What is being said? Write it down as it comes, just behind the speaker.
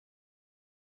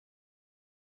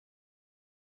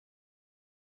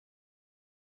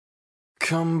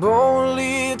Come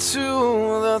boldly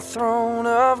to the throne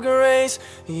of grace,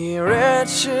 ye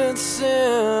wretched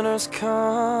sinners,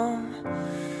 come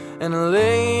and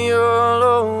lay your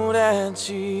load at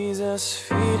Jesus'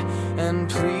 feet and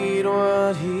plead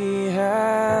what he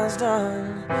has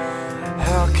done.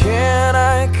 How can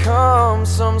I come?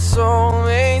 Some soul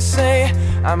may say,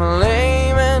 I'm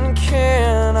lame and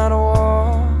cannot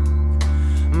walk.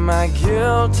 My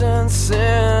guilt and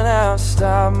sin have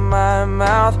stopped my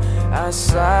mouth. I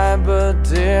sigh but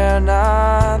dare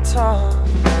not talk.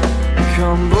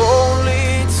 Come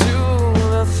boldly to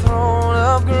the throne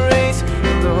of grace,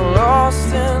 the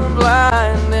lost and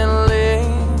blind and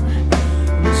lame.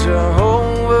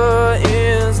 Jehovah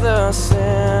is the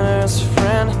sinner's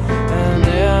friend and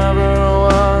ever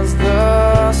was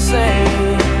the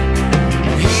same.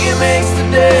 He makes the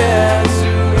dead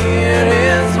to hear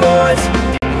his voice.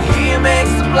 He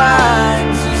makes the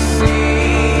blind to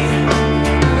see.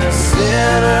 The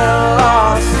sinner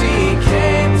lost, he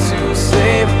came to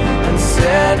save and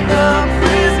set the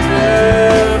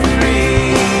prisoner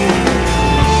free.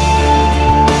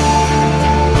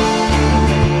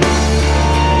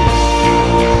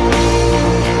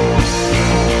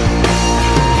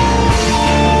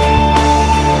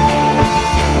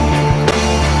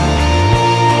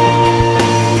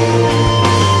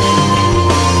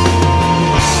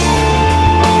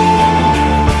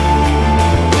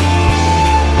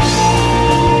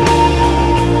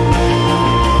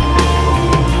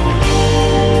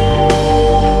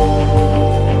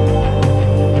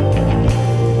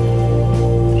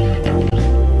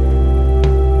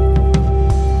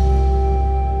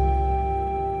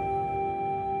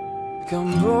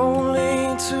 Come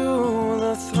boldly to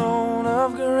the throne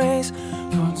of grace,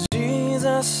 for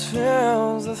Jesus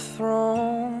fills the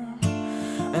throne.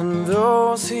 And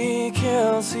those he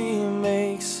kills, he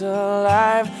makes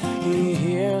alive. He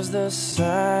hears the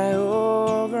sigh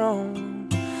or groan.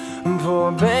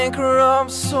 Poor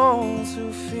bankrupt souls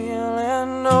who feel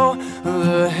and know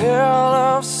the hell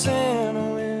of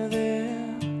sin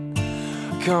within.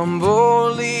 Come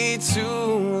boldly to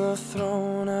the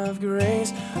throne of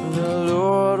grace. The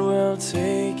Lord will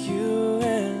take you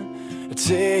in,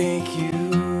 take you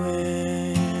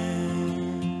in,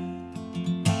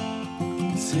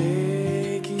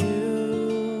 take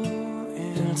you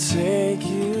in, take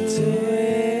you in.